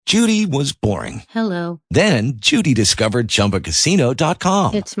Judy was boring. Hello. Then Judy discovered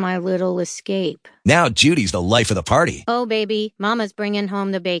ChumbaCasino.com. It's my little escape. Now Judy's the life of the party. Oh, baby, mama's bringing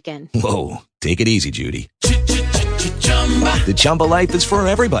home the bacon. Whoa, take it easy, Judy. The Chumba life is for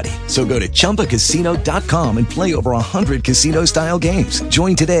everybody. So go to ChumbaCasino.com and play over 100 casino-style games.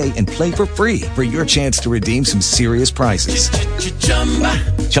 Join today and play for free for your chance to redeem some serious prizes.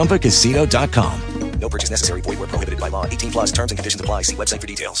 ChumbaCasino.com. No purchase necessary. Void where prohibited by law. 18 plus terms and conditions apply. See website for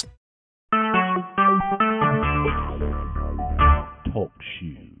details. Talk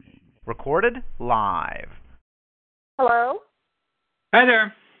shoes. Recorded live. Hello. Hi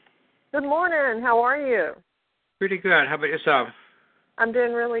there. Good morning. How are you? Pretty good. How about yourself? I'm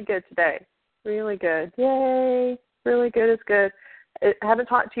doing really good today. Really good. Yay. Really good is good. I haven't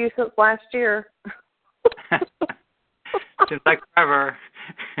talked to you since last year. Seems like forever.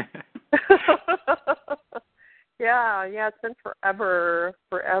 Yeah, it's been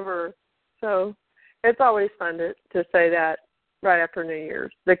forever. So it's always fun to say that right after New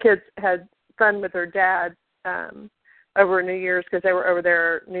Year's. The kids had fun with their dad over New Year's because they were over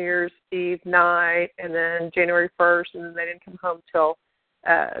there New Year's Eve night and then January 1st, and then they didn't come home till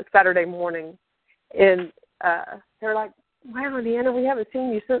Saturday morning. And they're like, wow, Deanna, we haven't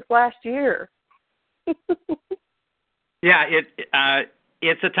seen you since last year. Yeah,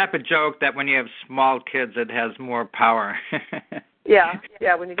 it's a type of joke that when you have small kids, it has more power. Yeah,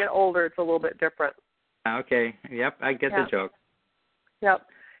 when you get older, it's a little bit different. Okay, yep, I get the joke. Yep.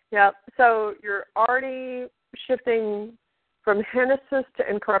 So you're already shifting from henesis to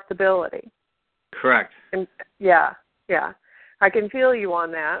incorruptibility. Correct. And yeah. I can feel you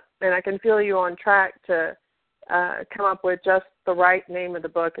on that, and I can feel you on track to come up with just the right name of the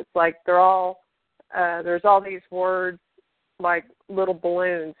book. It's like there's all these words like little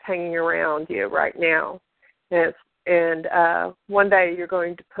balloons hanging around you right now. And one day you're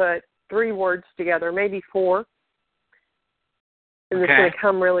going to put 3 words together, maybe 4, and it's going to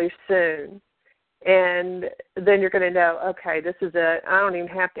come really soon. And then you're going to know, okay, this is it. I don't even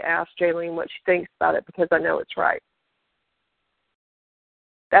have to ask Jaylene what she thinks about it because I know it's right.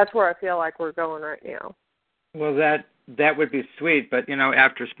 That's where I feel like we're going right now. Well, that would be sweet, but,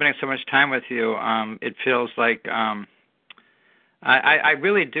 after spending so much time with you, it feels like I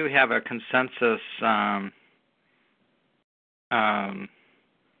really do have a consensus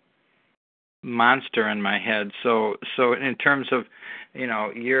monster in my head. So in terms of,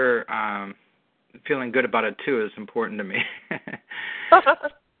 you're feeling good about it too is important to me.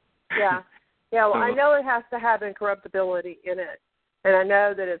 Yeah. Well, I know it has to have incorruptibility in it, and I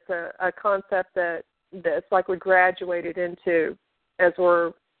know that it's a concept that's like we graduated into as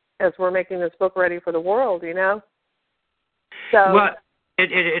we're making this book ready for the world. So, well,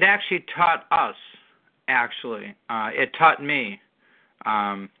 it actually taught us. Actually, it taught me,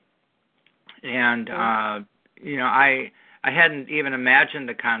 and I hadn't even imagined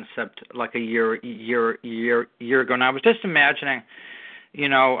the concept like a year ago. And I was just imagining,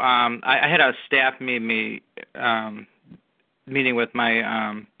 I had a staff meeting with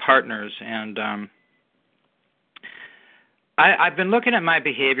my partners, and I've been looking at my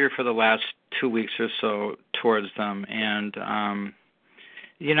behavior for the last 2 weeks or so towards them, and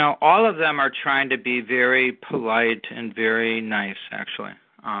all of them are trying to be very polite and very nice, actually.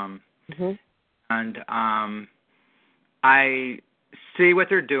 And I see what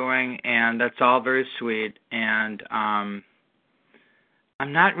they're doing, and that's all very sweet, and I'm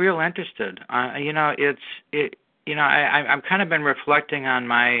not real interested. I've kind of been reflecting on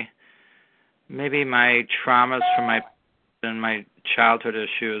my traumas from my childhood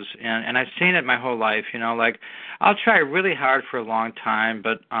issues, and I've seen it my whole life. Like I'll try really hard for a long time,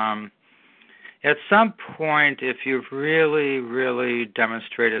 but at some point, if you've really, really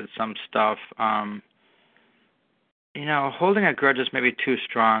demonstrated some stuff, holding a grudge is maybe too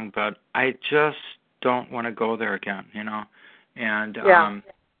strong, but I just don't want to go there again, and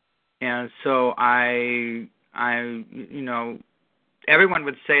and so I everyone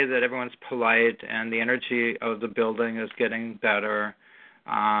would say that everyone's polite and the energy of the building is getting better,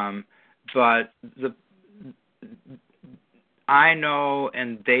 but I know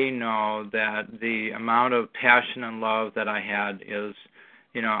and they know that the amount of passion and love that I had is,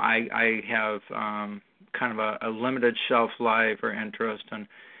 I have kind of a limited shelf life or interest, and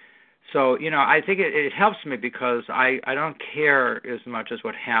so I think it helps me because I don't care as much as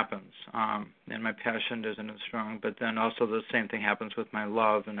what happens, and my passion isn't as strong. But then also the same thing happens with my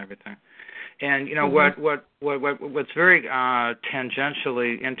love and everything. And what's very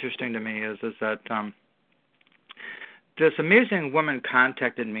tangentially interesting to me is that this amazing woman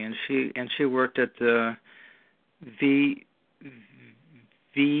contacted me, and she worked at the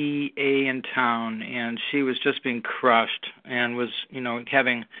VA in town, and she was just being crushed and was,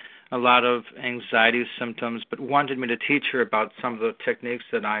 having a lot of anxiety symptoms, but wanted me to teach her about some of the techniques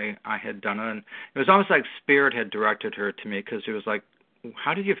that I had done. And it was almost like Spirit had directed her to me, because it was like,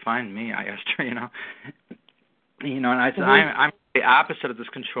 how did you find me? I asked her, and I said, I'm the opposite of this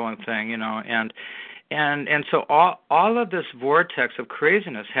controlling thing, and so all of this vortex of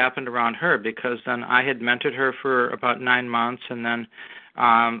craziness happened around her, because then I had mentored her for about 9 months, and then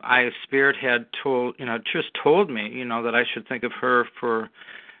Spirit had told me, that I should think of her for,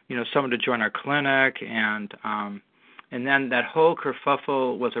 someone to join our clinic, and then that whole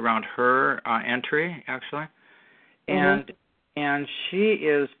kerfuffle was around her entry, actually, and she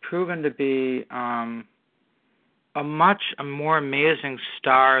is proven to be a much more amazing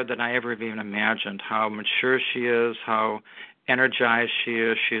star than I ever even imagined. How mature she is, how energized she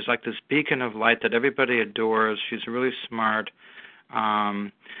is. She's like this beacon of light that everybody adores. She's really smart.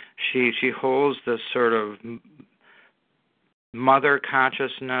 She holds this sort of mother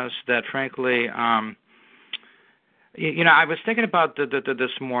consciousness that, frankly, I was thinking about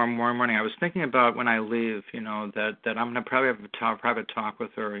this morning. I was thinking about when I leave, that I'm going to probably have a private talk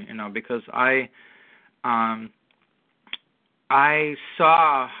with her, because I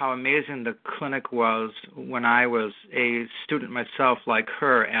saw how amazing the clinic was when I was a student myself, like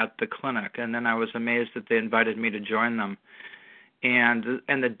her, at the clinic, and then I was amazed that they invited me to join them. And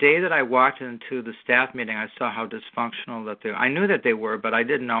the day that I walked into the staff meeting, I saw how dysfunctional that they were. I knew that they were, but I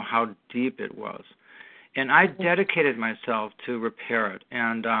didn't know how deep it was. And I dedicated myself to repair it.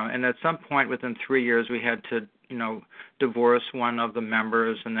 And at some point within 3 years, we had to, divorce one of the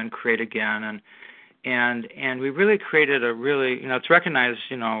members and then create again. And we really created a really, it's recognized,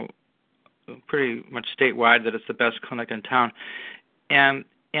 pretty much statewide that it's the best clinic in town. And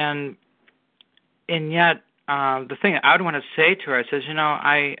yet, the thing I would want to say to her, I says,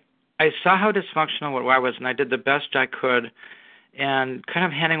 I saw how dysfunctional what I was, and I did the best I could, and kind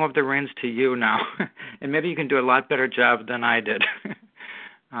of handing over the reins to you now, and maybe you can do a lot better job than I did.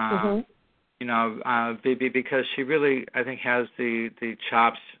 Because she really, I think, has the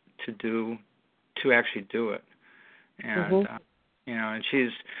chops to actually do it, and and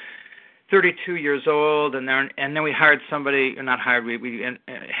she's 32 years old, and then we hired somebody, not hired, we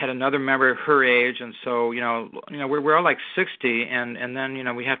had another member her age, and so we're all like 60, and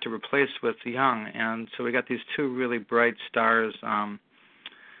then we have to replace with young, and so we got these two really bright stars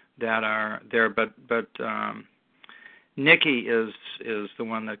that are there, but Nikki is the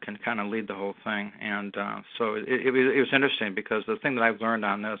one that can kind of lead the whole thing, and so it was interesting, because the thing that I've learned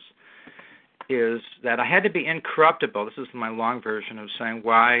on this is that I had to be incorruptible. This is my long version of saying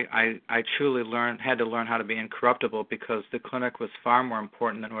why I truly had to learn how to be incorruptible, because the clinic was far more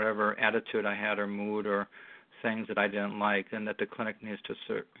important than whatever attitude I had or mood or things that I didn't like, and that the clinic needs to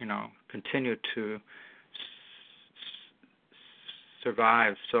continue to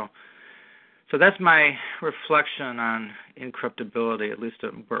survive. So that's my reflection on incorruptibility, at least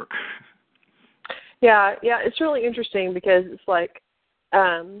at work. Yeah, it's really interesting, because it's like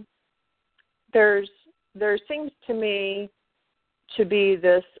there seems to me to be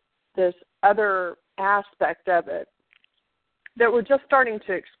this other aspect of it that we're just starting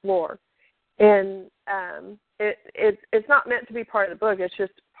to explore, and it's not meant to be part of the book. It's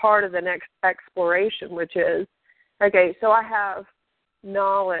just part of the next exploration, which is, okay, so I have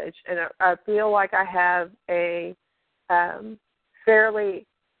knowledge, and I feel like I have a fairly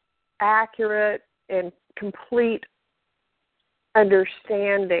accurate and complete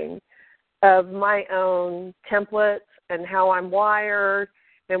understanding of my own templates and how I'm wired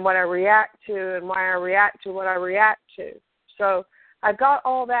and what I react to and why I react to what I react to. So I've got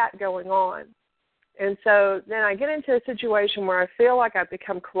all that going on. And so then I get into a situation where I feel like I've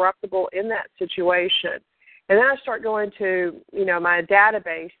become corruptible in that situation. And then I start going to, my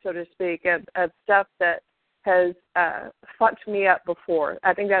database, so to speak, of stuff that has fucked me up before.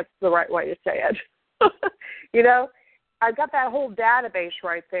 I think that's the right way to say it. I've got that whole database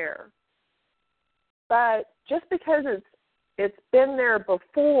right there. But just because it's been there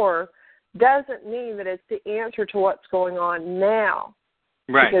before doesn't mean that it's the answer to what's going on now.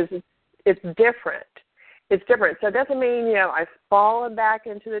 Right. Because it's different. It's different. So it doesn't mean, I've fallen back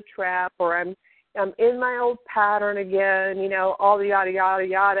into the trap, or I'm in my old pattern again, all the yada, yada,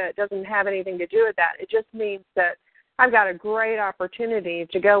 yada. It doesn't have anything to do with that. It just means that I've got a great opportunity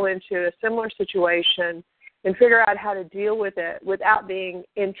to go into a similar situation and figure out how to deal with it without being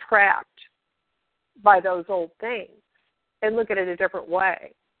entrapped by those old things, and look at it a different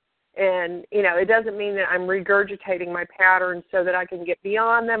way. And, it doesn't mean that I'm regurgitating my patterns so that I can get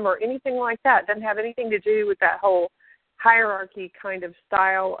beyond them or anything like that. It doesn't have anything to do with that whole hierarchy kind of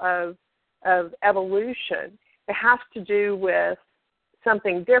style of evolution. It has to do with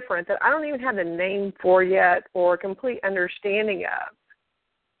something different that I don't even have a name for yet or a complete understanding of.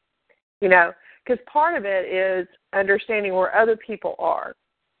 You know, because part of it is understanding where other people are.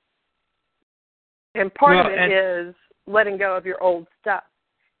 And part of it is letting go of your old stuff.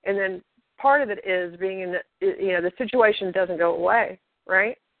 And then part of it is being in the situation doesn't go away,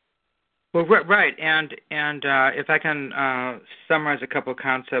 right? Well, right, and if I can summarize a couple of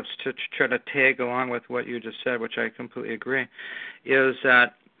concepts to try to tag along with what you just said, which I completely agree, is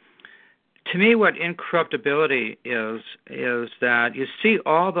that to me what incorruptibility is that you see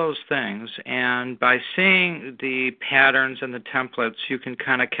all those things, and by seeing the patterns and the templates, you can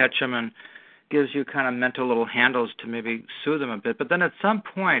kind of catch them and gives you kind of mental little handles to maybe soothe them a bit. But then at some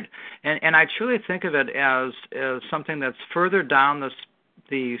point, and I truly think of it as something that's further down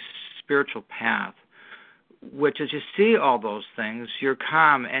the spiritual path, which is you see all those things, you're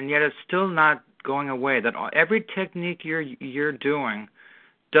calm, and yet it's still not going away. That every technique you're doing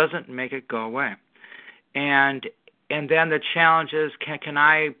doesn't make it go away. And then the challenge is, can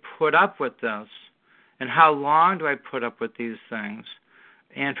I put up with this? And how long do I put up with these things?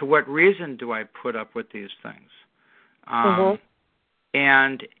 And for what reason do I put up with these things? And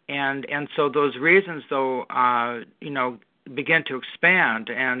so those reasons, though, begin to expand.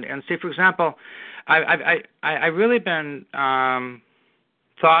 And see, for example, I really been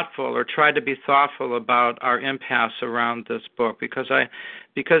thoughtful, or tried to be thoughtful about our impasse around this book, because the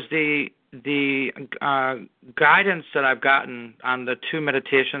guidance that I've gotten on the 2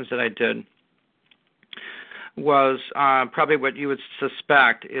 meditations that I did was probably what you would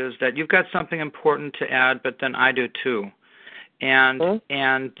suspect, is that you've got something important to add, but then I do too, and the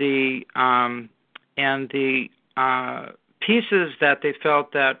pieces that they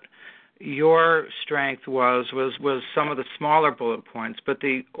felt that your strength was some of the smaller bullet points, but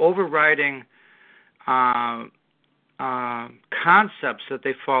the overriding concepts that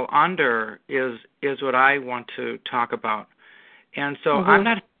they fall under is what I want to talk about. And so I'm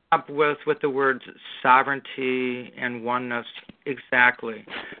not up with the words sovereignty and oneness exactly,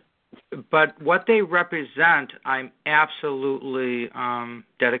 but what they represent, I'm absolutely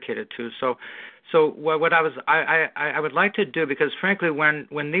dedicated to. So what I would like to do, because frankly,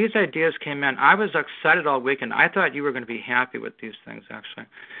 when these ideas came in, I was excited all weekend. I thought you were going to be happy with these things, actually,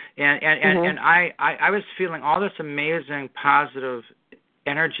 and I was feeling all this amazing positive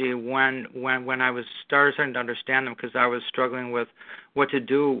energy when I was starting to understand them, because I was struggling with what to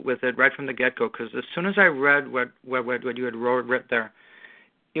do with it right from the get-go. Because as soon as I read what you had written there,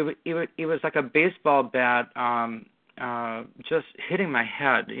 it was like a baseball bat just hitting my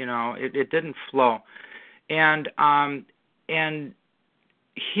head. It didn't flow, and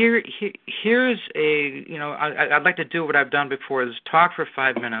here's I'd like to do what I've done before, is talk for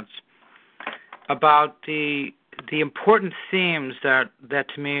 5 minutes about the important themes that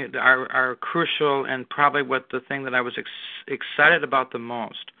to me are crucial, and probably what the thing that I was excited about the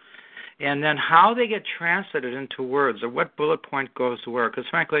most, and then how they get translated into words, or what bullet point goes where. Because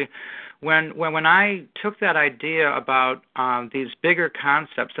frankly, when I took that idea about these bigger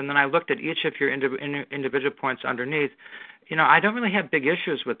concepts, and then I looked at each of your individual points underneath, I don't really have big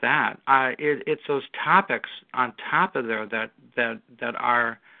issues with that. It's those topics on top of there that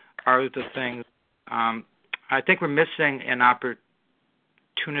are the things. I think we're missing an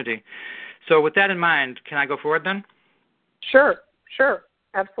opportunity. So with that in mind, can I go forward then? Sure,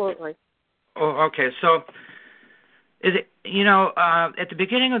 absolutely. Oh, okay. So, at the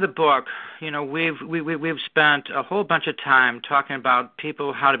beginning of the book, we've spent a whole bunch of time talking about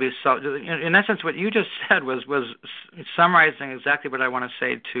people, how to be in essence, what you just said was summarizing exactly what I want to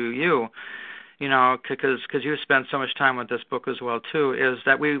say to you. Because you spend so much time with this book as well too, is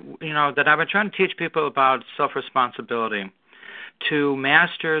that that I've been trying to teach people about self-responsibility, to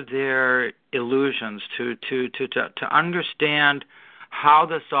master their illusions, to understand how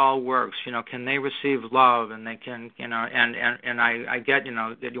this all works. Can they receive love, and they can, and I get,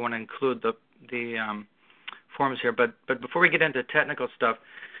 that you want to include the forms here, but before we get into technical stuff,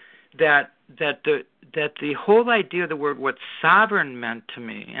 that the whole idea of the word, what sovereign meant to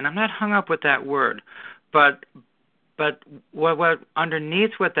me, and I'm not hung up with that word, but what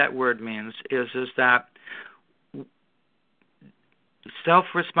underneath what that word means is that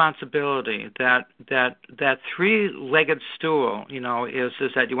self-responsibility, that three-legged stool,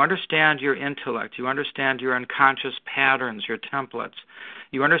 is that you understand your intellect, you understand your unconscious patterns, your templates,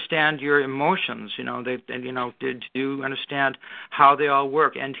 You understand your emotions. Did you understand how they all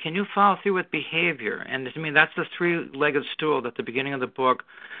work? And can you follow through with behavior? And to me, that's the three-legged stool that the beginning of the book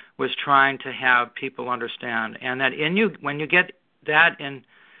was trying to have people understand. And that when you get that in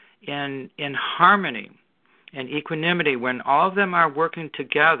harmony and equanimity, when all of them are working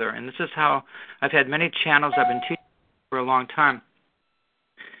together, and this is how I've had many channels I've been teaching for a long time,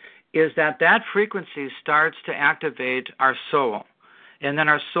 is that frequency starts to activate our soul. And then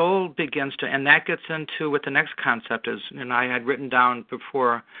our soul begins to, and that gets into what the next concept is, and I had written down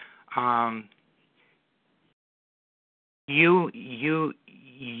before, unity,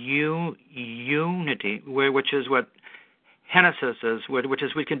 which is what Genesis is, which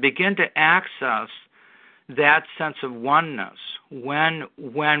is we can begin to access that sense of oneness. When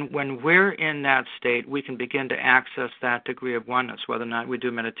we're in that state, we can begin to access that degree of oneness. Whether or not we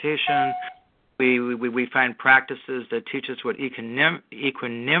do meditation, we find practices that teach us what equanimity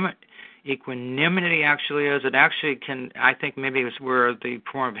actually is. It actually can, I think, maybe is where the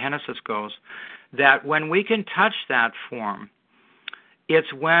form of Genesis goes. That when we can touch that form,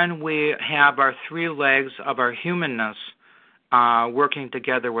 it's when we have our three legs of our humanness working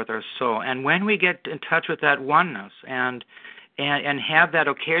together with our soul. And when we get in touch with that oneness and have that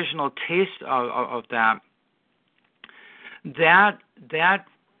occasional taste of that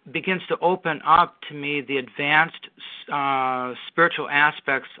begins to open up to me the advanced spiritual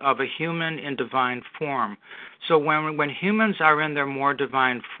aspects of a human in divine form. So when humans are in their more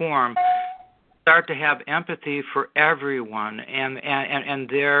divine form, start to have empathy for everyone, and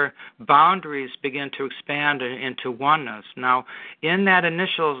their boundaries begin to expand into oneness. Now, in that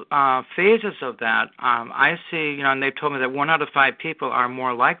initial phases of that, I see, and they've told me that 1 out of 5 people are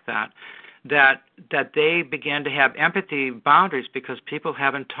more like that they begin to have empathy boundaries because people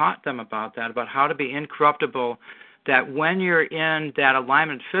haven't taught them about that, about how to be incorruptible, that when you're in that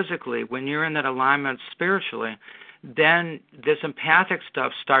alignment physically, when you're in that alignment spiritually, then this empathic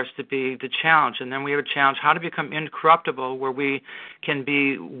stuff starts to be the challenge. And then we have a challenge how to become incorruptible, where we can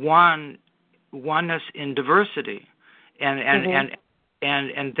be oneness in diversity. And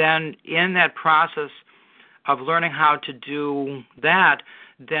then in that process of learning how to do that,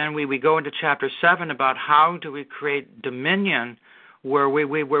 then we go into chapter 7 about how do we create dominion, where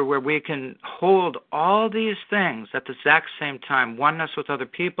we can hold all these things at the exact same time, oneness with other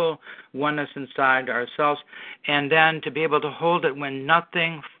people, oneness inside ourselves, and then to be able to hold it when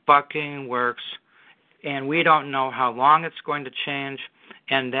nothing fucking works, and we don't know how long it's going to change.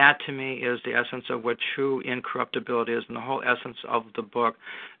 And that, to me, is the essence of what true incorruptibility is, and the whole essence of the book.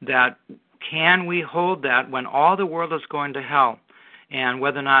 That can we hold that when all the world is going to hell? And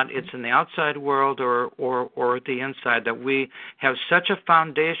whether or not it's in the outside world or the inside, that we have such a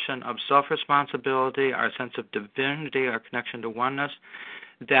foundation of self-responsibility, our sense of divinity, our connection to oneness,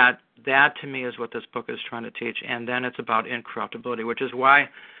 that to me is what this book is trying to teach. And then it's about incorruptibility, which is why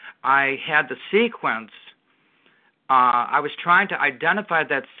I had the sequence. I was trying to identify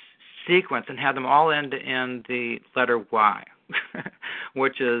that sequence and have them all end in the letter Y,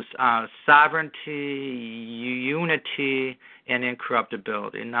 which is sovereignty, unity, and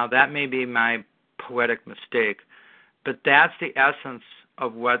incorruptibility. Now, that may be my poetic mistake, but that's the essence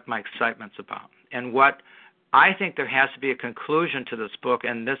of what my excitement's about. And what I think there has to be a conclusion to this book,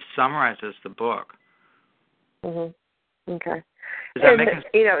 and this summarizes the book. Mm-hmm. Okay. Does that make sense?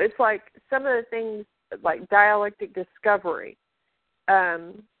 It's like some of the things, like dialectic discovery. I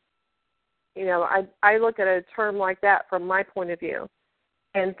look at a term like that from my point of view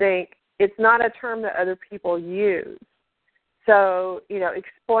and think it's not a term that other people use. So,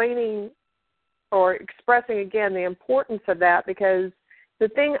 explaining or expressing again the importance of that, because the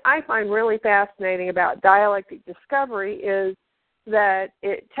thing I find really fascinating about dialectic discovery is that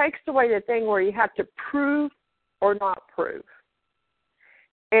it takes away the thing where you have to prove or not prove.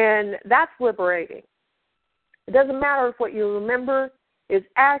 And that's liberating. It doesn't matter if what you remember is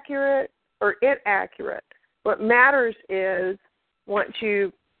accurate or inaccurate. What matters is once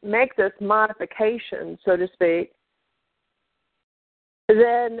you make this modification, so to speak,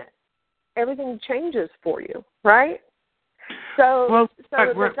 then everything changes for you, right? So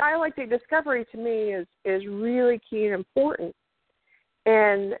the dialectic discovery to me is really key and important.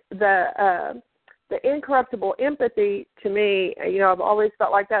 And the incorruptible empathy to me, I've always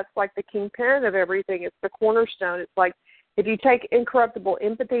felt like that's like the kingpin of everything. It's the cornerstone. It's like if you take incorruptible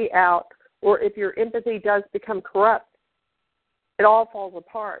empathy out, or if your empathy does become corrupt, it all falls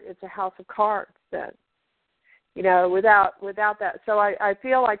apart. It's a house of cards then. Without that. So I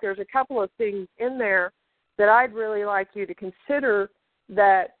feel like there's a couple of things in there that I'd really like you to consider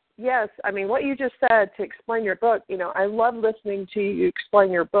that, yes, I mean, what you just said to explain your book, you know, I love listening to you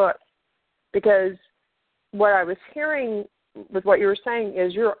explain your book, because what I was hearing with what you were saying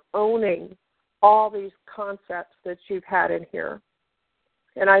is you're owning all these concepts that you've had in here.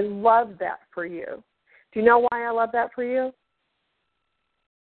 And I love that for you. Do you know why I love that for you?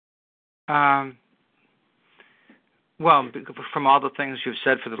 Well, from all the things you've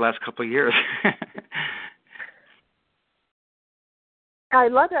said for the last couple of years. I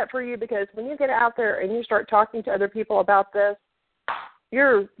love that for you because when you get out there and you start talking to other people about this,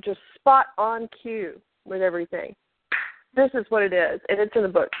 you're just spot on cue with everything. This is what it is, and it's in the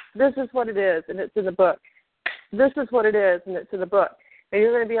book. This is what it is, and it's in the book. This is what it is, and it's in the book. And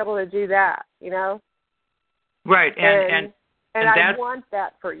you're going to be able to do that, you know? Right, and I want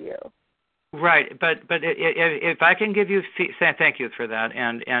that for you. Right, but if I can give you thank you for that,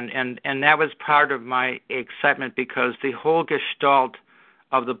 and that was part of my excitement because the whole gestalt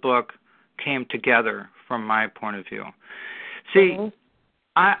of the book came together from my point of view. See,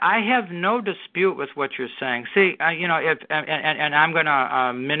 I have no dispute with what you're saying. See, you know, if and I'm going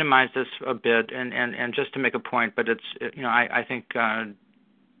to minimize this a bit, and just to make a point, but it's you know, I think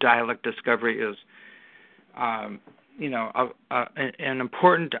dialect discovery is. You know, an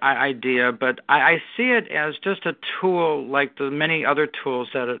important idea, but I see it as just a tool like the many other tools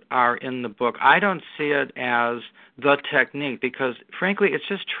that are in the book. I don't see it as the technique because, frankly, it's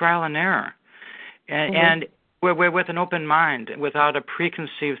just trial and error. And we're with an open mind, without a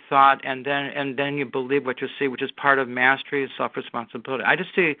preconceived thought, and then you believe what you see, which is part of mastery, self-responsibility. I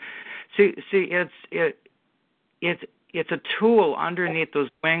just see it's a tool underneath those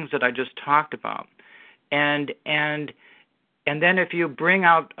wings that I just talked about. And then if you bring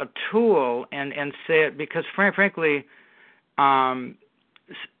out a tool and say it, because frankly,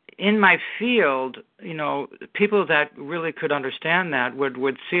 in my field, you know, people that really could understand that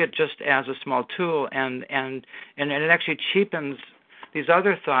would see it just as a small tool, and it actually cheapens these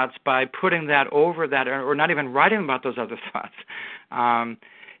other thoughts by putting that over that, or not even writing about those other thoughts.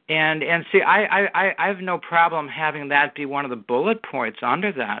 And see, I have no problem having that be one of the bullet points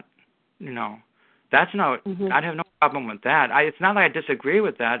under that, you know. That's no. I have no problem with that. It's not like I disagree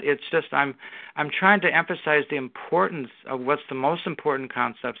with that. It's just I'm trying to emphasize the importance of what's the most important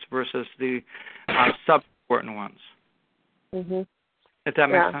concepts versus the sub-important ones. If that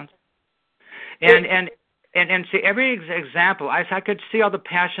makes sense. And see, every example, I could see all the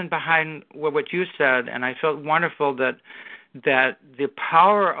passion behind what you said, and I felt wonderful that the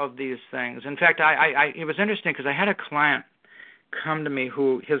power of these things. In fact, it was interesting because I had a client come to me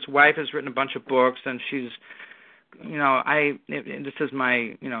who his wife has written a bunch of books, and she's, you know, this is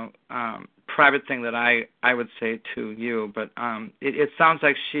my, you know, private thing that I would say to you, but it sounds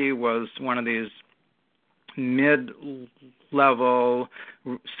like she was one of these mid-level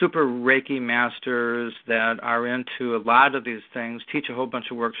super Reiki masters that are into a lot of these things, teach a whole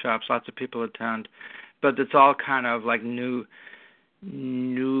bunch of workshops, lots of people attend, but it's all kind of like new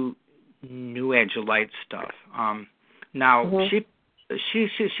age light stuff. Now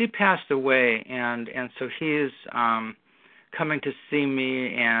she passed away, and so he's coming to see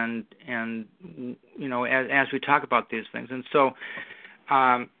me, and you know, as we talk about these things, and so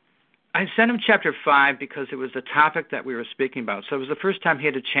I sent him chapter 5 because it was the topic that we were speaking about. So it was the first time he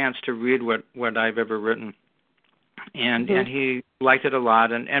had a chance to read what I've ever written, and he liked it a lot.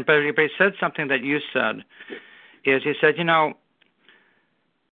 But he said something that you said, is he said, you know,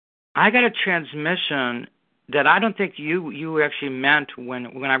 I got a transmission that I don't think you actually meant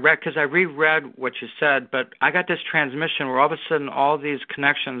when I read, because I reread what you said, but I got this transmission where all of a sudden all these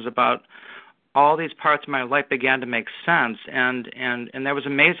connections about all these parts of my life began to make sense, and that was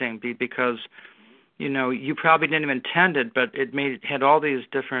amazing because, you know, you probably didn't even intend it, but it had all these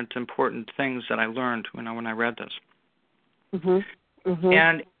different important things that I learned when I read this.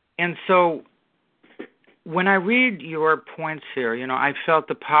 And so when I read your points here, you know, I felt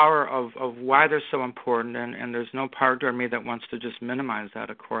the power of why they're so important, and there's no part of me that wants to just minimize that,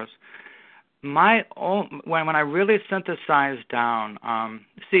 of course. When I really synthesized down,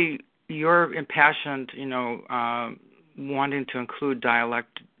 see, you're impassioned, you know, wanting to include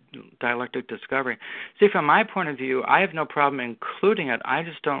dialectic discovery. See, from my point of view, I have no problem including it. I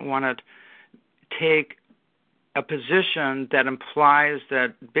just don't want to take a position that implies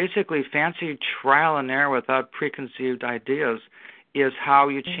that basically fancy trial and error without preconceived ideas is how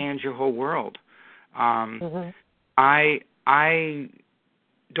you change your whole world. I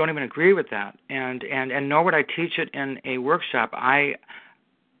don't even agree with that, and nor would I teach it in a workshop. I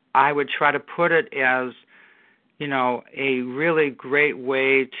would try to put it as, you know, a really great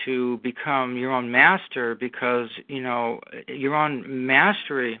way to become your own master, because, you know, your own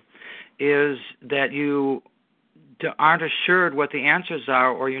mastery is that you aren't assured what the answers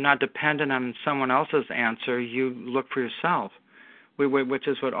are, or you're not dependent on someone else's answer. You look for yourself, which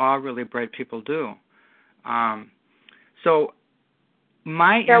is what all really bright people do. So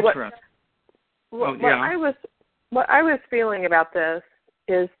my interest. What I was feeling about this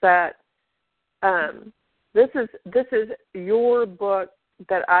is that this is your book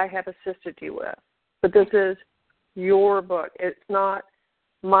that I have assisted you with, but this is your book. It's not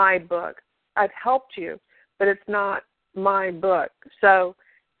my book. I've helped you, but it's not my book. So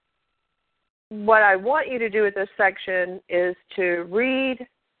what I want you to do with this section is to read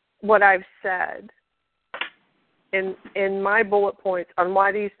what I've said in my bullet points on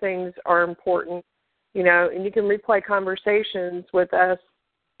why these things are important, and you can replay conversations with us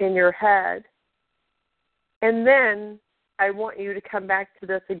in your head. And then I want you to come back to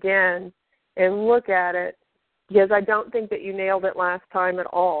this again and look at it, because I don't think that you nailed it last time at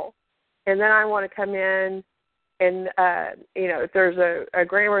all. And then I want to come in and, if there's a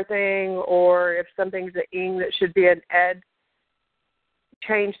grammar thing, or if something's an ing that should be an ed,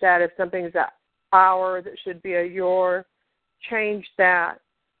 change that. If something's an our that should be a your, change that.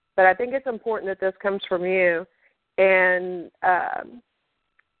 But I think it's important that this comes from you, and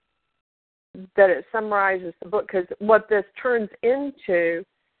that it summarizes the book, because what this turns into,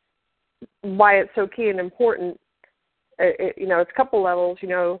 why it's so key and important, it's a couple levels.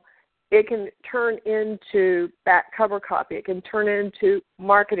 It can turn into back cover copy. It can turn into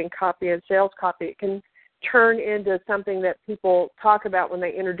marketing copy and sales copy. It can turn into something that people talk about when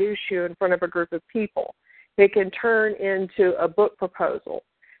they introduce you in front of a group of people. It can turn into a book proposal.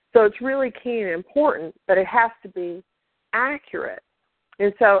 So it's really key and important, but it has to be accurate.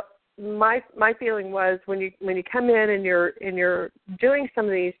 And so my feeling was, when you come in and you're doing some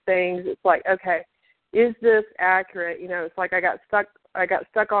of these things, it's like, okay, is this accurate? It's like I got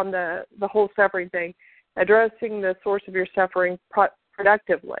stuck on the whole suffering thing. Addressing the source of your suffering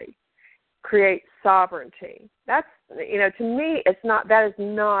productively creates sovereignty. That's, to me, that is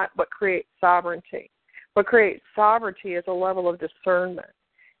not what creates sovereignty. What creates sovereignty is a level of discernment.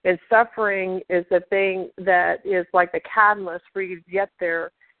 And suffering is the thing that is like the catalyst for you to get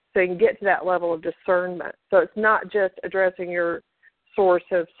there, so you can get to that level of discernment. So it's not just addressing your source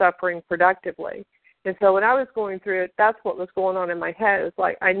of suffering productively. And so when I was going through it, that's what was going on in my head. It's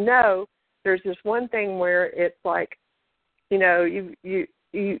like, I know there's this one thing where it's like, you don't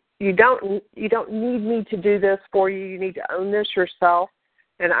need me to do this for you. You need to own this yourself.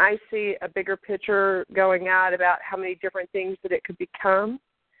 And I see a bigger picture going out about how many different things that it could become.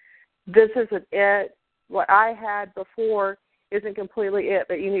 This isn't it. What I had before isn't completely it,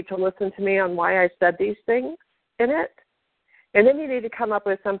 but you need to listen to me on why I said these things in it. And then you need to come up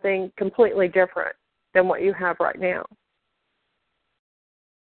with something completely different than what you have right now.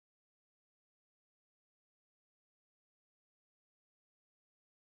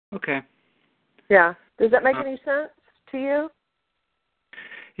 Okay. Yeah. Does that make any sense to you?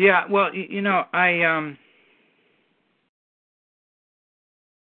 Yeah. Well, I'm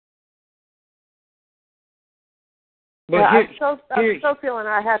so feeling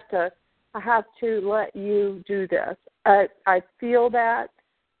I have to let you do this. I feel that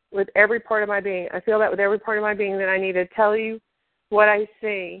with every part of my being. I feel that with every part of my being, that I need to tell you what I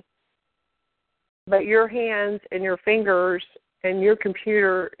see. But your hands and your fingers and your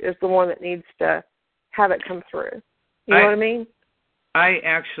computer is the one that needs to have it come through. You know what I mean? I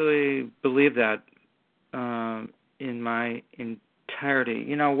actually believe that in my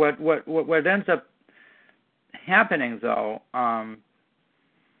entirety. What ends up happening, though,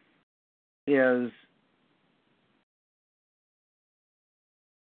 is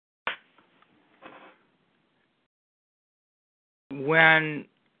when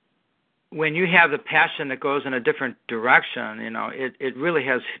you have the passion that goes in a different direction, it really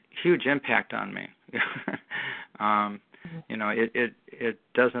has huge impact on me. It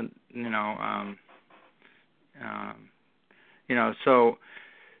doesn't,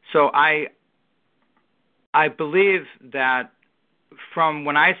 so I believe that from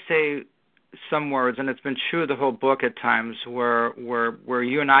when I say some words, and it's been true the whole book at times, where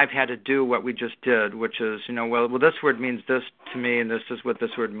you and I have had to do what we just did, which is, well, this word means this to me, and this is what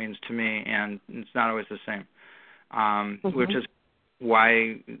this word means to me, and it's not always the same, which is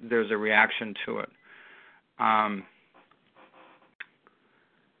why there's a reaction to it.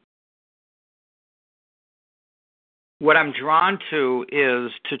 What I'm drawn to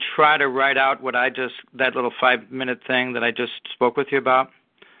is to try to write out that little 5-minute thing that I just spoke with you about.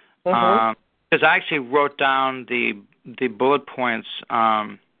 Because I actually wrote down the bullet points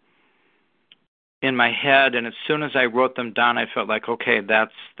in my head, and as soon as I wrote them down, I felt like, okay,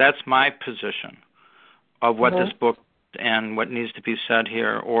 that's my position of what this book and what needs to be said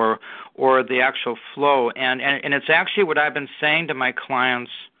here, or the actual flow, and it's actually what I've been saying to my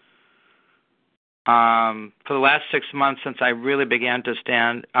clients for the last 6 months since I really began to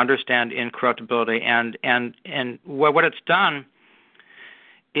understand incorruptibility, and what it's done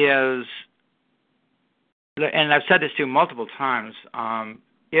is, and I've said this to you multiple times,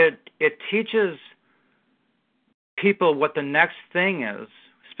 it teaches people what the next thing is,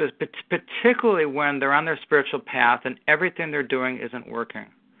 particularly when they're on their spiritual path and everything they're doing isn't working.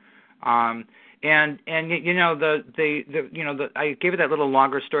 And you know, I gave you that little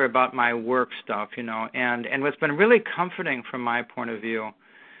longer story about my work stuff, you know, and what's been really comforting from my point of view,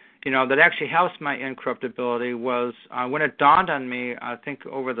 you know, that actually helps my incorruptibility was when it dawned on me, I think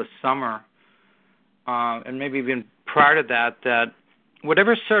over the summer, and maybe even prior to that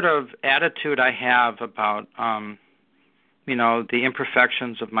whatever sort of attitude I have about, you know, the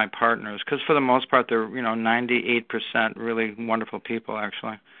imperfections of my partners, because for the most part they're, you know, 98% really wonderful people,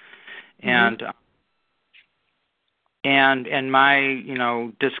 actually. And my, you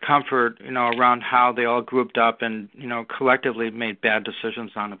know, discomfort, you know, around how they all grouped up and, you know, collectively made bad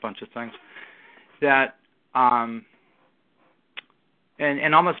decisions on a bunch of things that and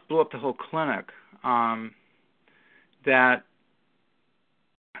almost blew up the whole clinic, that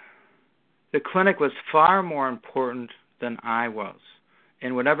the clinic was far more important than I was,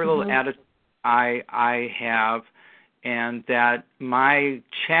 and whatever little attitude I have, and that my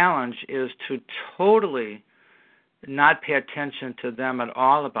challenge is to totally not pay attention to them at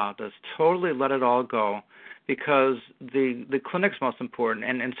all about this, totally let it all go, because the clinic's most important.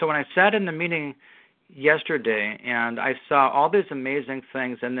 And so when I sat in the meeting yesterday and I saw all these amazing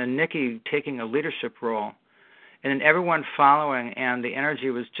things, and then Nikki taking a leadership role, and then everyone following, and the energy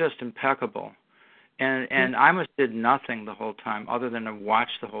was just impeccable. And I almost did nothing the whole time other than to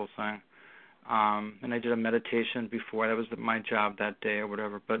watch the whole thing. And I did a meditation before. That was my job that day or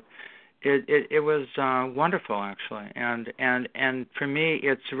whatever. But it was wonderful, actually. And for me,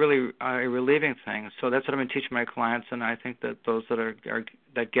 it's really a relieving thing. So that's what I've been teaching my clients, and I think that those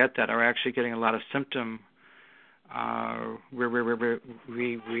that get that are actually getting a lot of symptom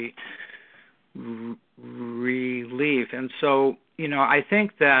relief. And so, you know, I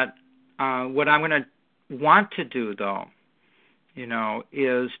think that what I'm going to want to do, though, you know,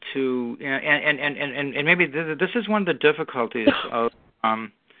 is to, and maybe this is one of the difficulties of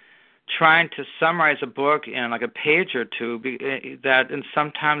trying to summarize a book in like a page or two, and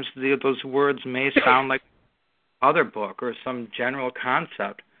sometimes those words may sound like other book or some general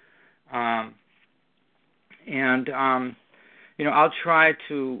concept. You know, I'll try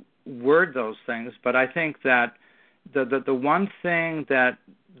to word those things, but I think that the one thing that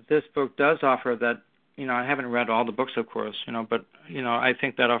this book does offer that, you know, I haven't read all the books, of course, you know, but, you know, I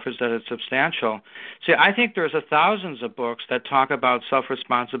think that offers that it's substantial. See, I think there's thousands of books that talk about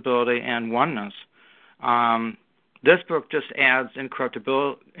self-responsibility and oneness. This book just adds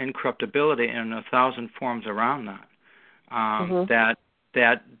incorruptibility in 1,000 forms around that.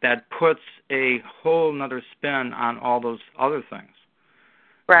 That puts a whole nother spin on all those other things.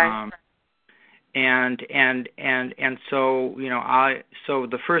 Right. And so, you know, so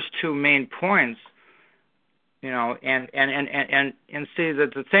the first two main points, you know, and see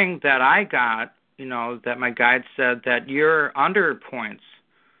that the thing that I got, you know, that my guide said that your under points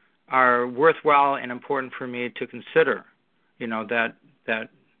are worthwhile and important for me to consider, you know,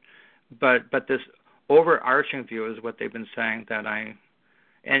 but this overarching view is what they've been saying that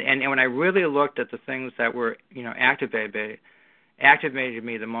and when I really looked at the things that were, you know, activated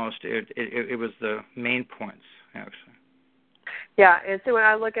me the most, it was the main points, actually. Yeah, and so when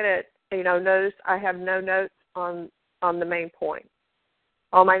I look at it, you know, notice I have no notes on the main point.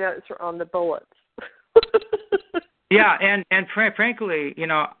 All my notes are on the bullets. Yeah, and frankly, you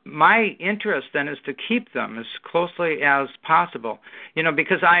know, my interest then is to keep them as closely as possible, you know,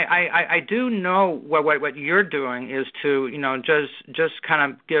 because I do know what you're doing is to, you know, just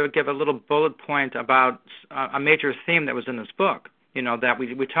kind of give a little bullet point about a major theme that was in this book, you know, that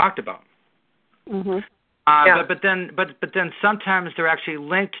we talked about. Mm-hmm. Yeah. But then sometimes they're actually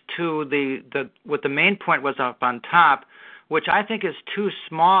linked to the what the main point was up on top, which I think is too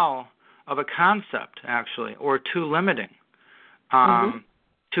small of a concept, actually, or too limiting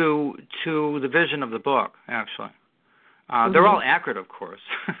to the vision of the book, actually. They're all accurate, of course.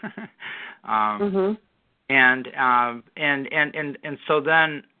 And so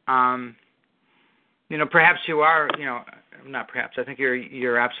then, you know, perhaps you are, you know, not perhaps, I think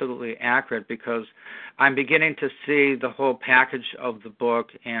you're absolutely accurate, because I'm beginning to see the whole package of the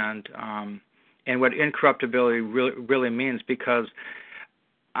book, and what incorruptibility really means, because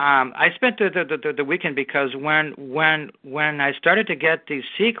I spent the weekend, because when I started to get the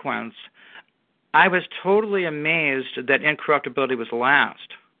sequence, I was totally amazed that incorruptibility was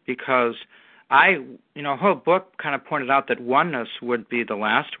last, because whole book kind of pointed out that oneness would be the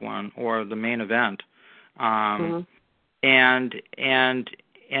last one, or the main event. And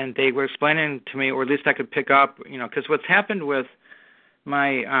they were explaining to me, or at least I could pick up, because what's happened with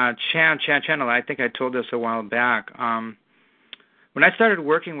my channel, I think I told this a while back. When I started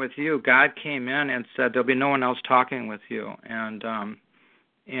working with you, God came in and said, there'll be no one else talking with you. And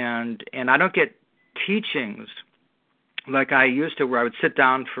I don't get teachings like I used to, where I would sit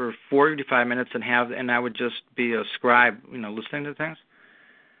down for 45 minutes and I would just be a scribe, listening to things.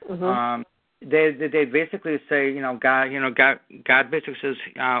 They basically say, God basically says,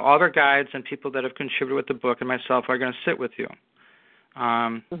 all of our guides and people that have contributed with the book and myself are going to sit with you.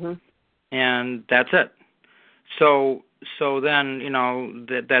 And that's it. So then,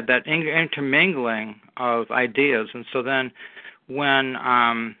 that intermingling of ideas. And so then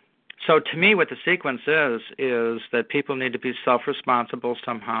so to me, what the sequence is that people need to be self-responsible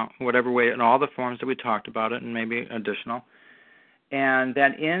somehow, whatever way, in all the forms that we talked about it, and maybe additional. And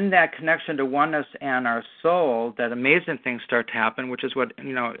that in that connection to oneness and our soul, that amazing things start to happen, which is what,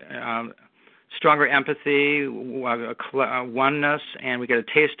 stronger empathy, oneness, and we get a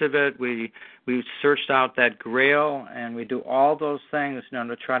taste of it. We searched out that grail, and we do all those things,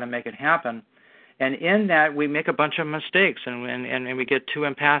 to try to make it happen. And in that, we make a bunch of mistakes, and we get too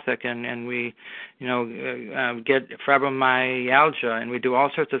empathic, and we, get fibromyalgia, and we do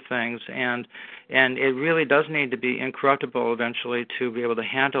all sorts of things, and it really does need to be incorruptible eventually to be able to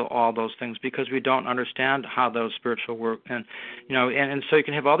handle all those things, because we don't understand how those spiritual work, and so you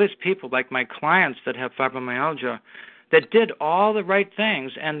can have all these people like my clients that have fibromyalgia that did all the right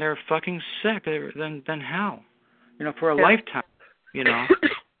things, and they're fucking sick than hell, for a lifetime, Yeah.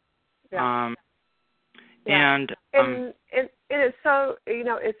 And it's so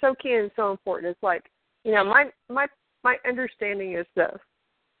it's so key and so important. It's like my understanding is this,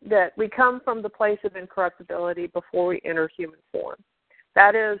 that we come from the place of incorruptibility before we enter human form.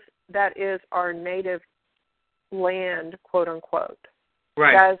 That is our native land, quote unquote.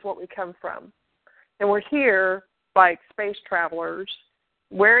 Right. That is what we come from, and we're here like space travelers,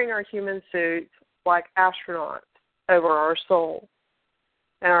 wearing our human suits like astronauts over our soul.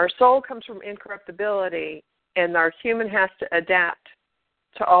 And our soul comes from incorruptibility, and our human has to adapt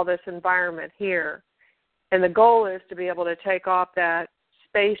to all this environment here. And the goal is to be able to take off that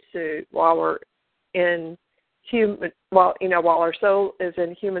spacesuit while we're in while our soul is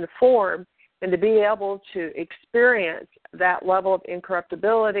in human form, and to be able to experience that level of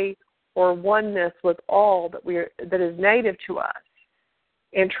incorruptibility or oneness with all that is native to us,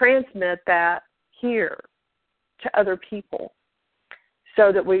 and transmit that here to other people,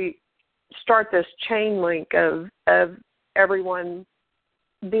 so that we start this chain link of everyone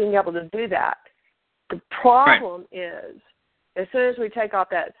being able to do that. The problem is, as soon as we take off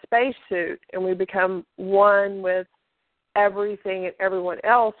that spacesuit and we become one with everything and everyone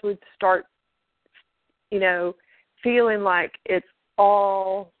else, we start, feeling like it's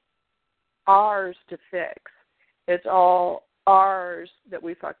all ours to fix. It's all ours that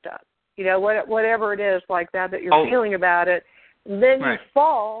we fucked up. Whatever it is like that you're feeling about it. And then you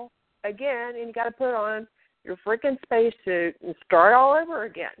fall again, and you got to put on your freaking spacesuit and start all over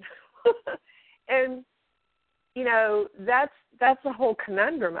again. And that's the whole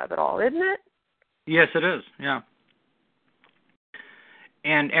conundrum of it all, isn't it? Yes, it is. Yeah.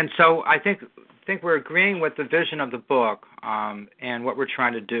 And so I think we're agreeing with the vision of the book, and what we're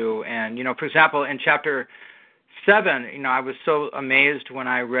trying to do. And for example, in chapter 7, I was so amazed when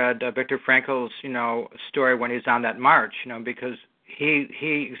I read Viktor Frankl's, story when he's on that march, because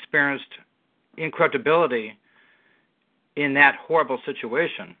he experienced incorruptibility in that horrible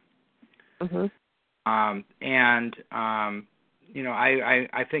situation. Mm-hmm. I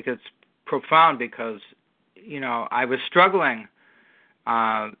think it's profound, because, I was struggling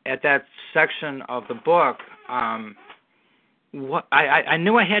at that section of the book. I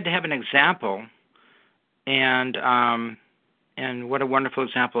knew I had to have an example. And what a wonderful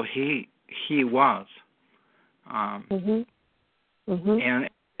example he was. And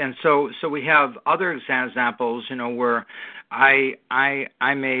so we have other examples, where I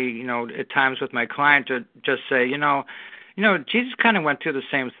may, at times with my client, to just say, Jesus kind of went through the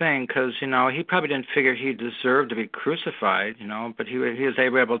same thing, because he probably didn't figure he deserved to be crucified, but he was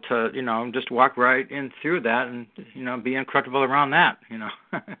able to just walk right in through that and be incorruptible around that.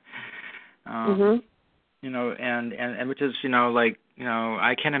 and which is,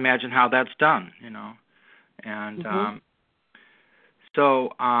 I can't imagine how that's done, and so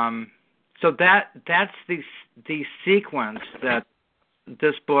that's the sequence that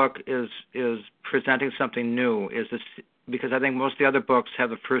this book is presenting something new, is this, because I think most of the other books have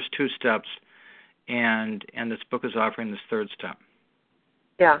the first two steps, and this book is offering this third step.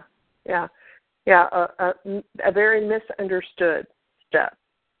 Yeah, a very misunderstood step.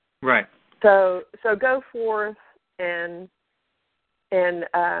 Right. So go forth and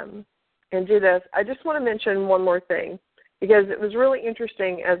do this. I just want to mention one more thing, because it was really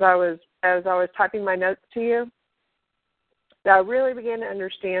interesting as I was typing my notes to you, that I really began to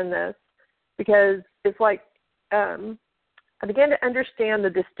understand this, because it's like I began to understand the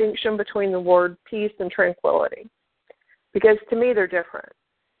distinction between the word peace and tranquility, because to me they're different.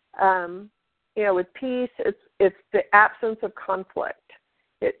 With peace, it's the absence of conflict.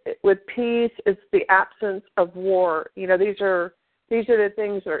 With peace, it's the absence of war. These are the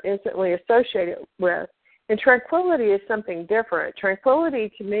things that are instantly associated with. And tranquility is something different.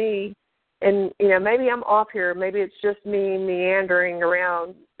 Tranquility to me, and maybe I'm off here. Maybe it's just me meandering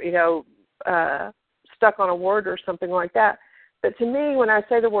around, stuck on a word or something like that. But to me, when I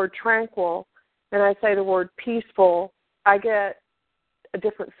say the word tranquil and I say the word peaceful, I get a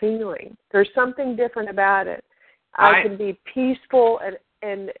different feeling. There's something different about it. I can be peaceful,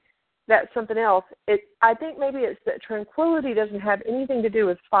 and that's something else. I think maybe it's that tranquility doesn't have anything to do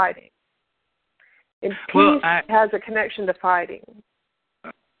with fighting. And peace has a connection to fighting.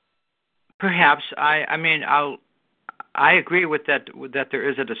 Perhaps. I agree with that there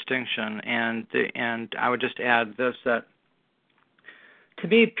is a distinction, and I would just add this, that to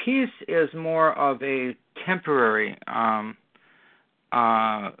me, peace is more of a temporary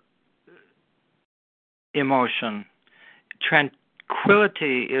emotion.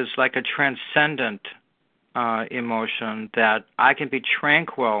 Tranquility is like a transcendent emotion, that I can be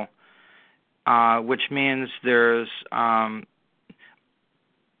tranquil, which means there's,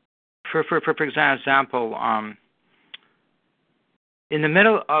 for example, in the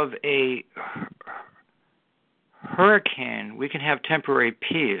middle of a hurricane, we can have temporary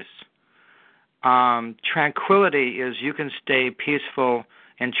peace. Tranquility is you can stay peaceful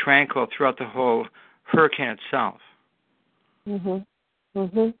and tranquil throughout the whole hurricane itself.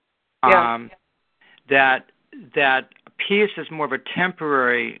 Yeah. That peace is more of a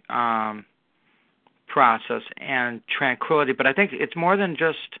temporary process, and tranquility, but I think it's more than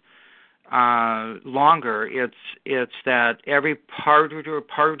just longer. It's that every part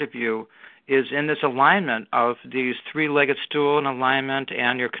of you is in this alignment of these three-legged stool in alignment,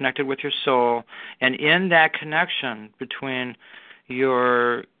 and you're connected with your soul. And in that connection between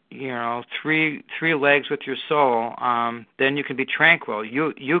your three legs with your soul, then you can be tranquil.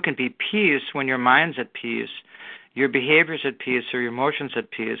 You can be peace when your mind's at peace, your behavior's at peace, or your emotions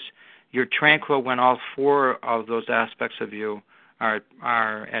at peace. You're tranquil when all four of those aspects of you are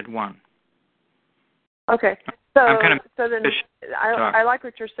at one. Okay. So then I like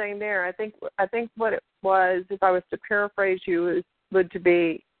what you're saying there. I think what it was, if I was to paraphrase you, would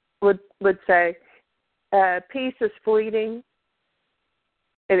say peace is fleeting.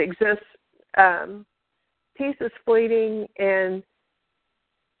 It exists. Peace is fleeting, and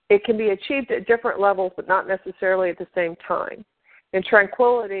it can be achieved at different levels, but not necessarily at the same time. And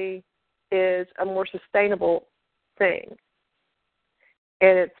tranquility is a more sustainable thing,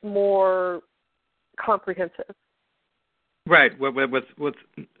 and it's more comprehensive. Right, with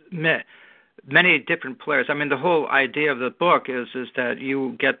many different players. I mean, the whole idea of the book is that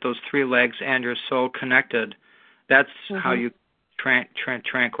you get those three legs and your soul connected. That's how you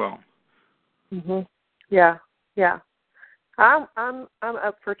tranquil. Yeah. I'm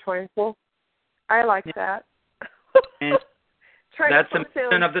up for tranquil. I like that. That's the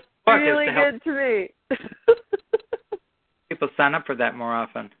mission of this book. Really is to help good to me. people sign up for that more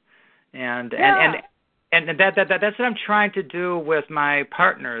often, and that's what I'm trying to do with my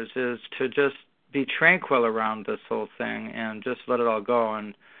partners, is to just be tranquil around this whole thing and just let it all go,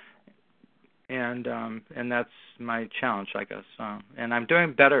 and that's my challenge, I guess. And I'm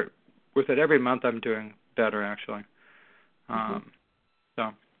doing better with it every month. I'm doing better, actually. So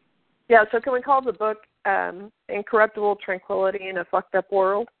can we call the book "Incorruptible Tranquility in a Fucked Up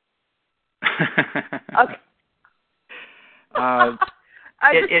World"? Okay. I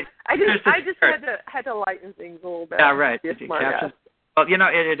just had to lighten things a little bit. Yeah, right. Well,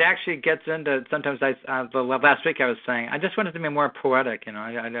 it actually gets into, sometimes the last week I was saying, I just wanted to be more poetic,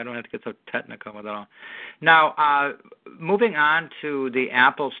 I don't have to get so technical with it all. Now, moving on to the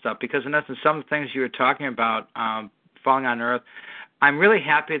Apple stuff, because in essence, some of the things you were talking about, falling on Earth, I'm really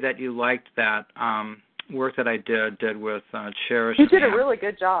happy that you liked that, work that I did with Cherish. You did a really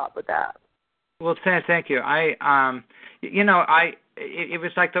good job with that. Well, thank you. It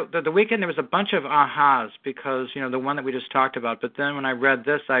was like the weekend there was a bunch of ahas because, the one that we just talked about. But then when I read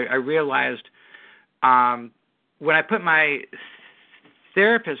this, I realized when I put my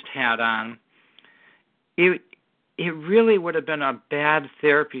therapist hat on, it really would have been a bad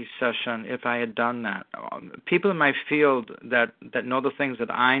therapy session if I had done that. People in my field that know the things that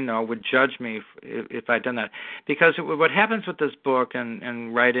I know would judge me if I'd done that. Because what happens with this book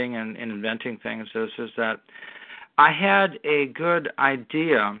and writing and inventing things is that I had a good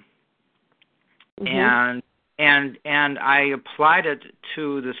idea, and I applied it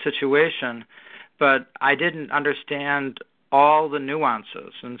to the situation, but I didn't understand all the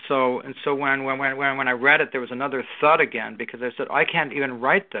nuances, and so when I read it, there was another thought again because I said, I can't even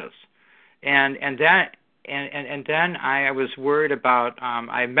write this, and then I was worried about.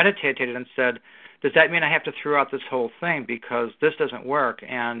 I meditated and said, does that mean I have to throw out this whole thing because this doesn't work?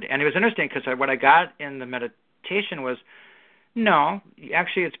 And it was interesting because what I got in the meditation was, no,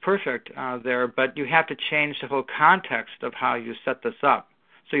 actually it's perfect there, but you have to change the whole context of how you set this up.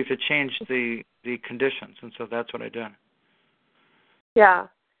 So you have to change the conditions, and so that's what I did. Yeah.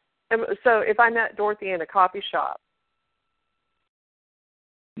 And so if I met Dorothy in a coffee shop.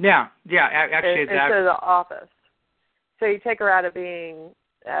 Yeah. Actually, instead of the office. So you take her out of being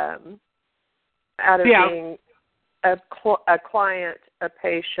being a client, a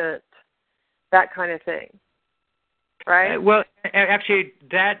patient, that kind of thing, right? Well, actually,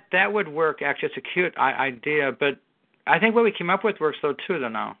 that would work. Actually, it's a cute idea, but I think what we came up with works though too.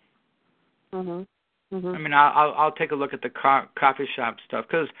 Now. Mhm. Mm-hmm. I mean, I'll take a look at the coffee shop stuff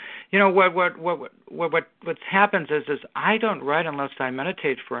because what happens is I don't write unless I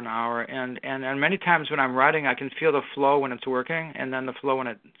meditate for an hour, and many times when I'm writing, I can feel the flow when it's working, and then the flow when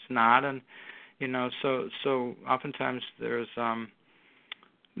it's not, and so oftentimes there's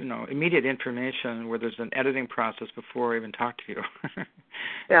immediate information where there's an editing process before I even talk to you.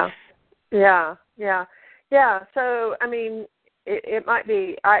 Yeah. So I mean, it might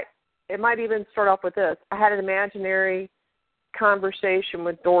be It might even start off with this. I had an imaginary conversation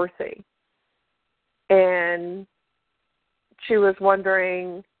with Dorothy, and she was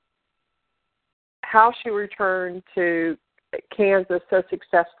wondering how she returned to Kansas so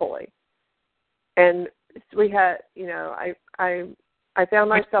successfully. And we had, I found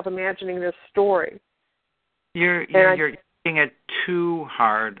myself imagining this story. You're taking it too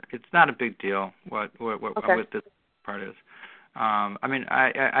hard. It's not a big deal. What this part is. I mean,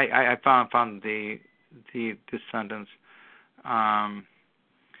 I found the sentence.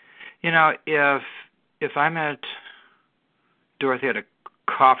 If I met Dorothy at a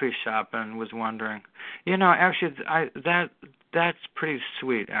coffee shop and was wondering, actually, that's pretty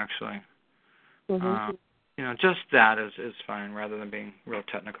sweet, actually. Mm-hmm. Just that is fine, rather than being real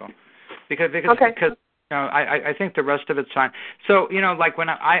technical, because I think the rest of it's fine. So, like when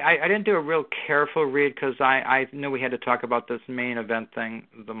I didn't do a real careful read because I knew we had to talk about this main event thing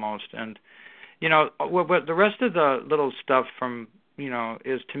the most. And, what the rest of the little stuff from,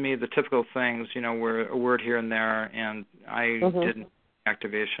 is to me the typical things, where a word here and there, and I didn't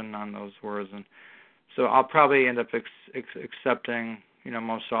activation on those words. And so I'll probably end up accepting,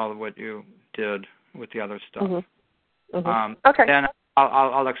 most all of what you did with the other stuff. Mm-hmm. Mm-hmm. Okay. Then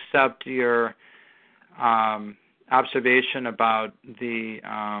I'll accept your observation about the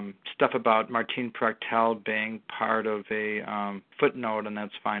stuff about Martine Prechtel being part of a footnote, and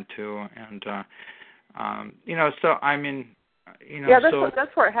that's fine too. And so I mean,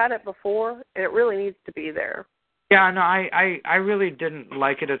 that's where I had it before, and it really needs to be there. Yeah, no, I really didn't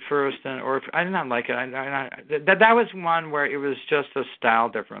like it at first, I did not like it. That was one where it was just a style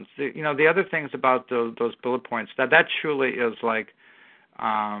difference. The other things about those bullet points that truly is like.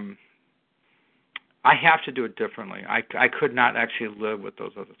 I have to do it differently. I could not actually live with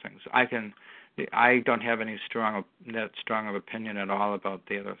those other things. I don't have any that strong of opinion at all about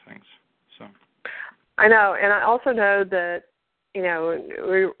the other things. So I know, and I also know that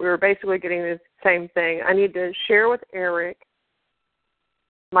we were basically getting the same thing. I need to share with Eric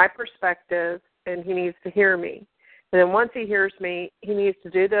my perspective, and he needs to hear me. And then once he hears me, he needs to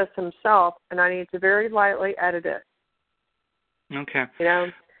do this himself, and I need to very lightly edit it. Okay.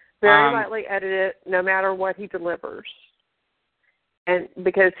 Very lightly edit it, no matter what he delivers. And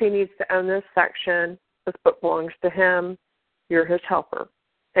because he needs to own this section, this book belongs to him, you're his helper.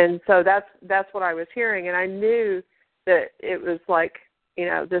 And so that's what I was hearing, and I knew that it was like,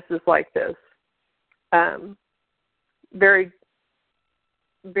 this is like this very,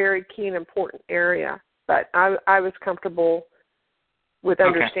 very key and important area. But I was comfortable with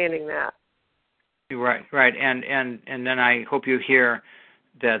understanding that. Right, and then I hope you hear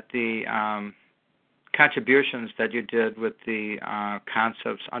that the contributions that you did with the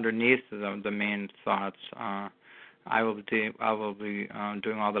concepts underneath the main thoughts. I will be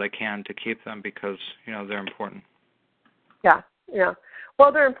doing all that I can to keep them because they're important. Yeah.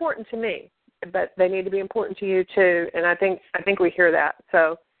 Well, they're important to me, but they need to be important to you too. And I think we hear that.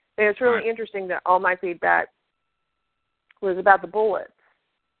 So it's really interesting that all my feedback was about the bullets,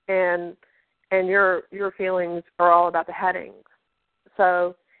 and your feelings are all about the headings.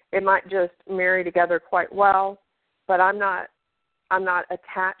 So it might just marry together quite well, but I'm not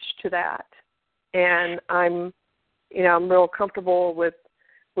attached to that, and I'm real comfortable with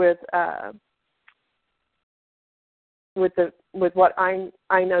what I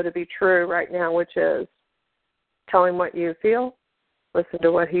know to be true right now, which is tell him what you feel, listen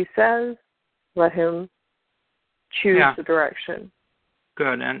to what he says, let him choose the direction.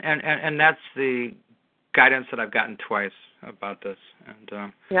 Good, and that's the guidance that I've gotten twice about this, and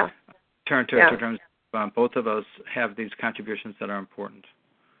turn to terms. Both of us have these contributions that are important,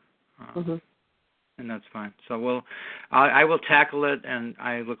 and that's fine. So I will tackle it, and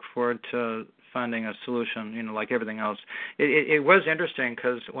I look forward to finding a solution. Like everything else, it was interesting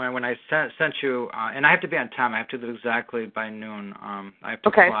because when I sent you, and I have to be on time. I have to do exactly by noon. I have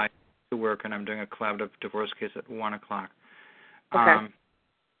to fly to work, and I'm doing a collaborative divorce case at 1:00. Okay.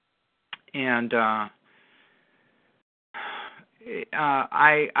 And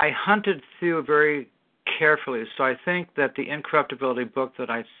I hunted through very carefully, so I think that the Incorruptibility book that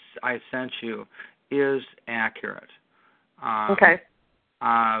I sent you is accurate.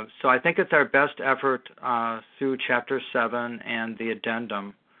 So I think it's our best effort through Chapter 7 and the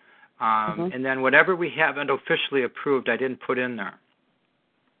addendum. And then whatever we haven't officially approved, I didn't put in there.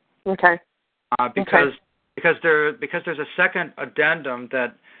 Okay. Because there's a second addendum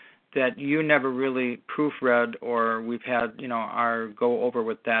that you never really proofread, or we've had our go over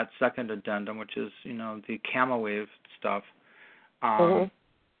with that second addendum, which is the camel wave stuff.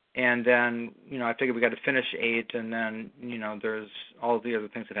 And then I figured we got to finish 8, and then there's all the other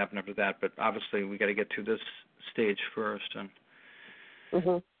things that happen after that. But obviously we got to get to this stage first. And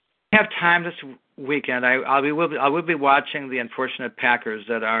have time this weekend. I will be watching the unfortunate Packers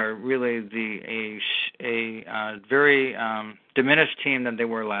that are really a very diminished team than they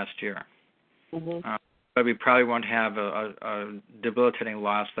were last year. But we probably won't have a debilitating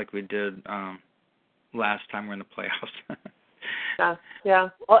loss like we did last time we were in the playoffs. Yeah.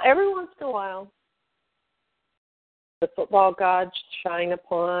 Well, every once in a while, the football gods shine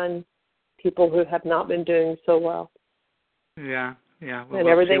upon people who have not been doing so well. Yeah. Well, and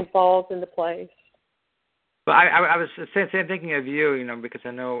everything falls into place. But I was thinking of you, because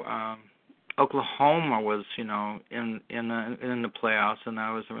I know Oklahoma was, in the playoffs, and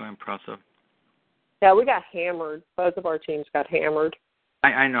that was really impressive. Yeah, we got hammered. Both of our teams got hammered.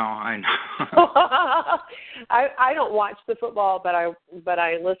 I know. I don't watch the football, but I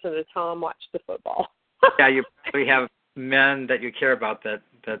listen to Tom watch the football. Yeah, you probably have men that you care about that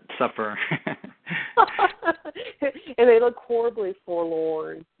suffer. And they look horribly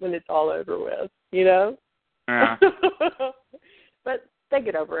forlorn when it's all over with, Yeah. But they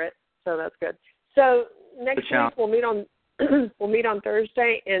get over it, so that's good. So next week we'll meet on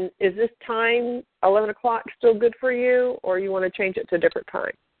Thursday, and is this time 11:00 still good for you, or you want to change it to a different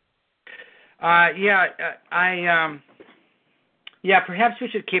time? Perhaps we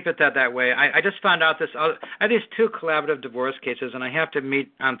should keep it that way. I just found out I have these 2 collaborative divorce cases, and I have to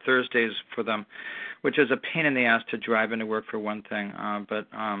meet on Thursdays for them, which is a pain in the ass to drive into work for one thing.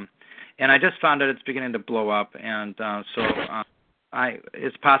 And I just found out it's beginning to blow up, and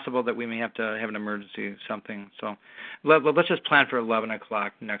it's possible that we may have to have an emergency something. So let's just plan for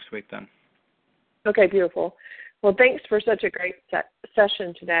 11:00 next week then. Okay, beautiful. Well, thanks for such a great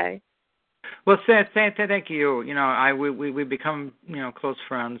session today. Well, thank you. We become close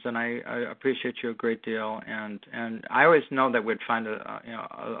friends, and I appreciate you a great deal. And I always know that we'd find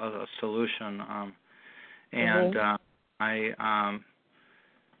a solution. Because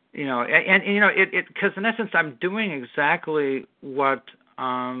in essence, I'm doing exactly what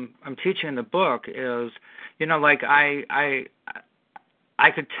I'm teaching in the book. Is like I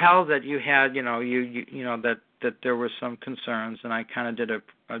could tell that you had that there were some concerns, and I kind of did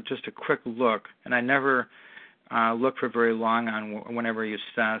just a quick look, and I never look for very long on whenever you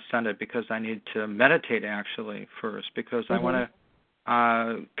send it, because I need to meditate actually first, because I want to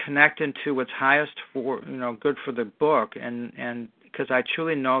connect into what's highest for good for the book, and because I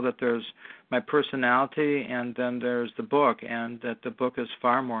truly know that there's my personality and then there's the book, and that the book is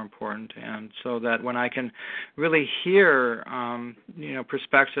far more important. And so that when I can really hear,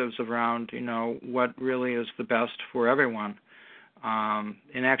 perspectives around, what really is the best for everyone,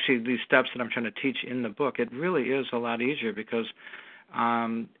 and actually these steps that I'm trying to teach in the book, it really is a lot easier because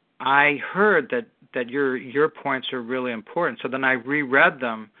I heard that your points are really important. So then I reread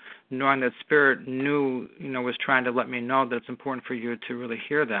them, knowing that Spirit knew, was trying to let me know that it's important for you to really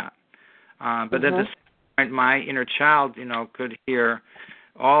hear that. But at the same point, my inner child, could hear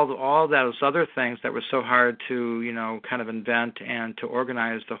all those other things that were so hard to, kind of invent and to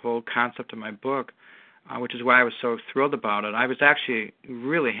organize the whole concept of my book, which is why I was so thrilled about it. I was actually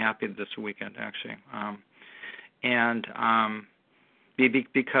really happy this weekend, actually.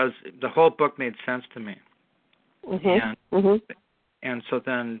 Because the whole book made sense to me. And so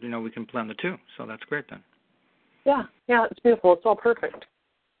then, we can blend the two. So that's great then. Yeah, it's beautiful. It's all perfect.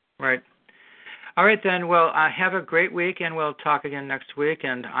 Right. All right, then. Well, have a great week, and we'll talk again next week.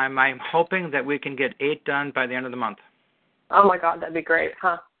 And I'm hoping that we can get 8 done by the end of the month. Oh, my God, that'd be great,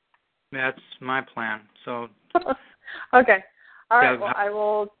 huh? That's my plan. So. Okay. All right, well, I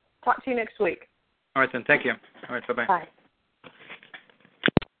will talk to you next week. All right, then. Thank you. All right, bye-bye. Bye.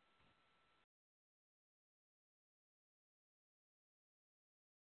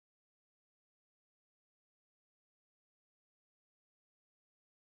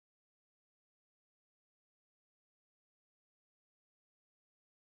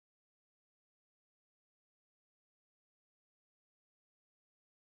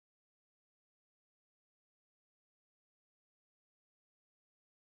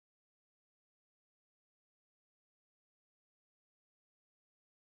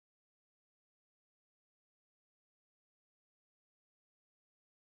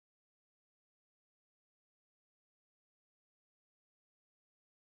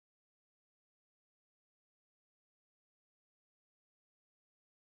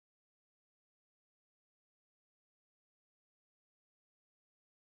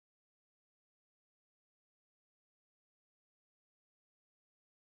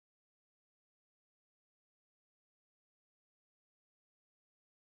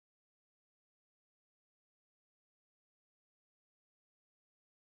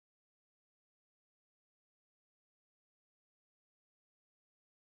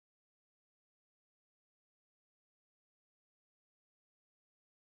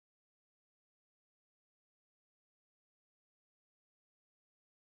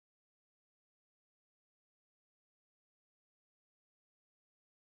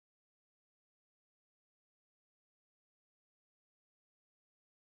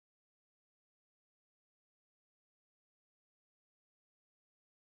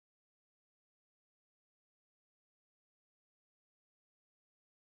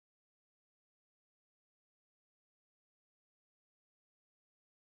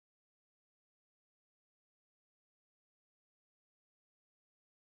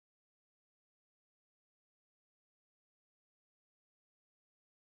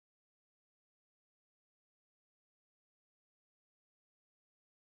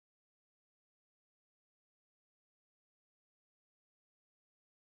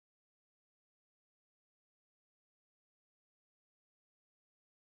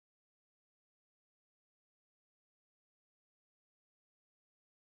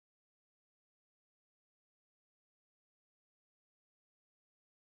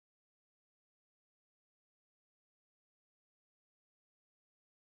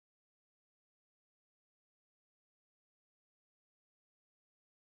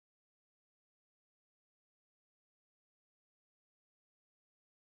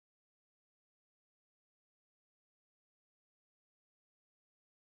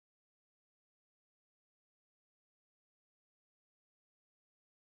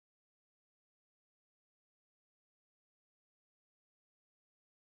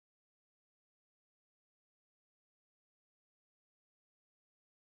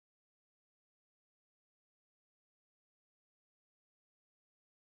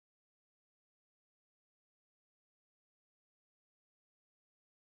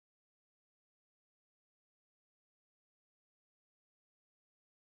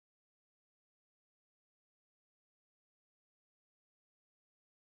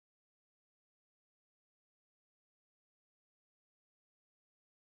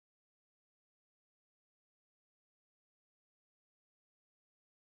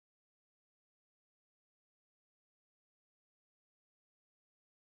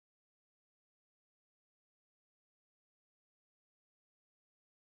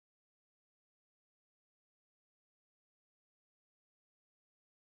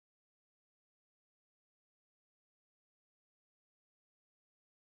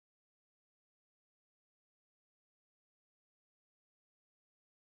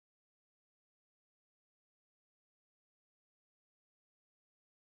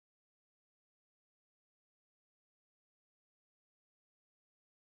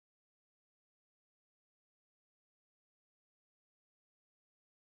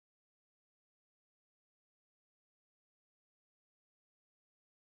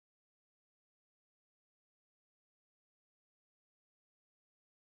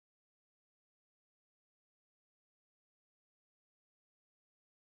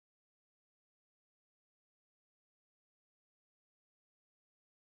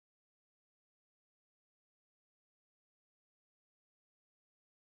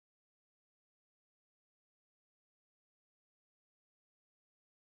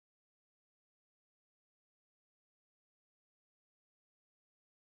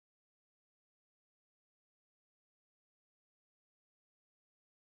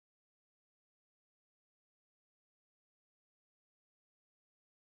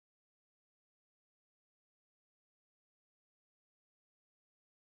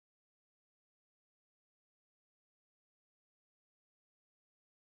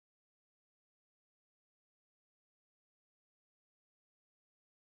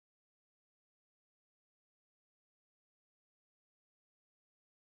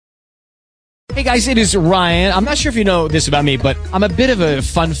 Hey guys, it is Ryan. I'm not sure if you know this about me, but I'm a bit of a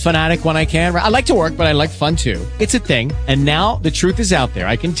fun fanatic when I can. I like to work, but I like fun too. It's a thing. And now the truth is out there.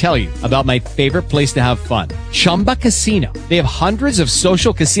 I can tell you about my favorite place to have fun. Chumba Casino. They have hundreds of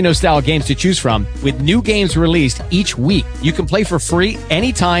social casino style games to choose from with new games released each week. You can play for free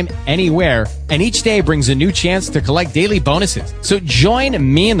anytime, anywhere. And each day brings a new chance to collect daily bonuses. So join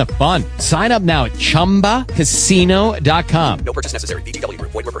me in the fun. Sign up now at ChumbaCasino.com. No purchase necessary. VGW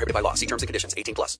Group. Void where prohibited by law. See terms and conditions. 18+.